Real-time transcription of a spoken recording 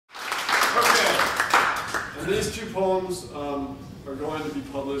And these two poems are going to be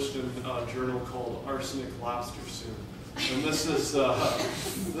published in a journal called Arsenic Lobster soon. And this is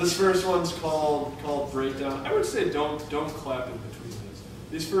this first one's called Breakdown. I would say don't clap in between these.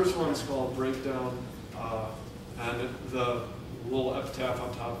 These first one's called Breakdown, and the little epitaph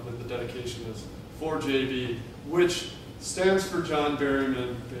on top of it, the dedication is for JB, which stands for John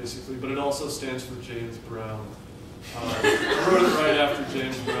Berryman, basically, but it also stands for James Brown. I wrote it right after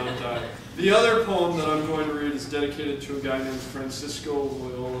James Brown died. The other poem that I'm going to read is dedicated to a guy named Francisco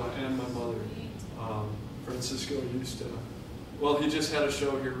Loyola and my mother. Francisco used to, well, he just had a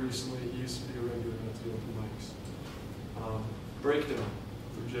show here recently. He used to be a regular at the open mics. Breakdown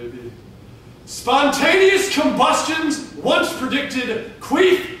for JB. Spontaneous combustions, once predicted,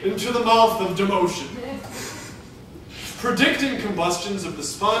 queef into the mouth of demotion. Predicting combustions of the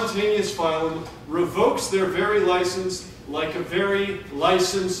spontaneous phylum revokes their very license like a very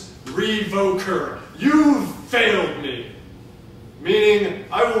license revoker. You've failed me. Meaning,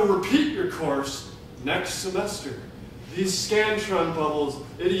 I will repeat your course next semester. These scantron bubbles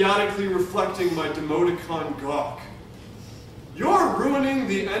idiotically reflecting my demoticon gawk. You're ruining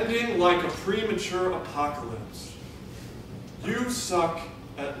the ending like a premature apocalypse. You suck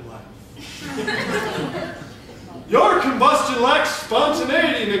at life. Your combustion lacks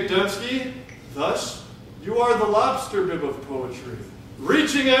spontaneity, Nick Dembski. Thus, you are the lobster bib of poetry,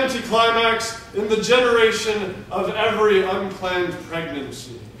 reaching anticlimax in the generation of every unplanned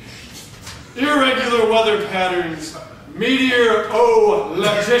pregnancy. Irregular weather patterns, meteor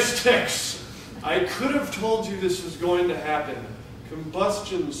logistics. I could have told you this was going to happen.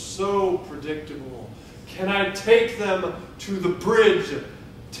 Combustion so predictable. Can I take them to the bridge?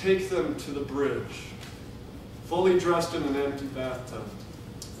 Take them to the bridge. Fully dressed in an empty bathtub.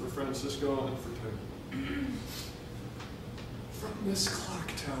 For Francisco and for Peg. From this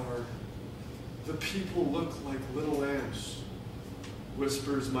clock tower, the people look like little ants,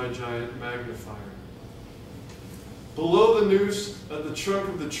 whispers my giant magnifier. Below the noose, at the trunk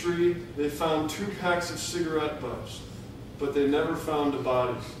of the tree, they found 2 packs of cigarette butts, but they never found a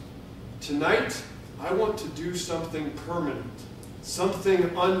body. Tonight, I want to do something permanent, something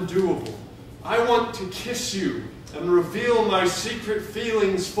undoable. I want to kiss you and reveal my secret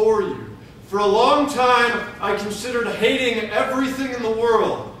feelings for you. For a long time, I considered hating everything in the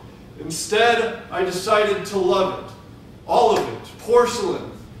world. Instead, I decided to love it. All of it.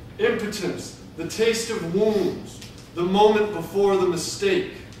 Porcelain, impotence, the taste of wounds, the moment before the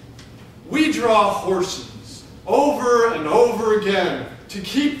mistake. We draw horses, over and over again, to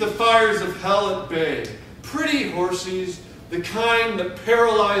keep the fires of hell at bay. Pretty horses, the kind that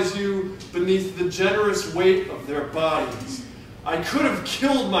paralyze you beneath the generous weight of their bodies. I could have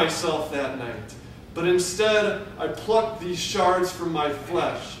killed myself that night, but instead I plucked these shards from my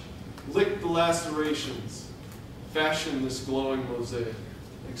flesh, licked the lacerations, fashioned this glowing mosaic.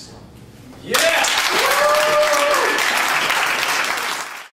 Thanks a lot. Yeah!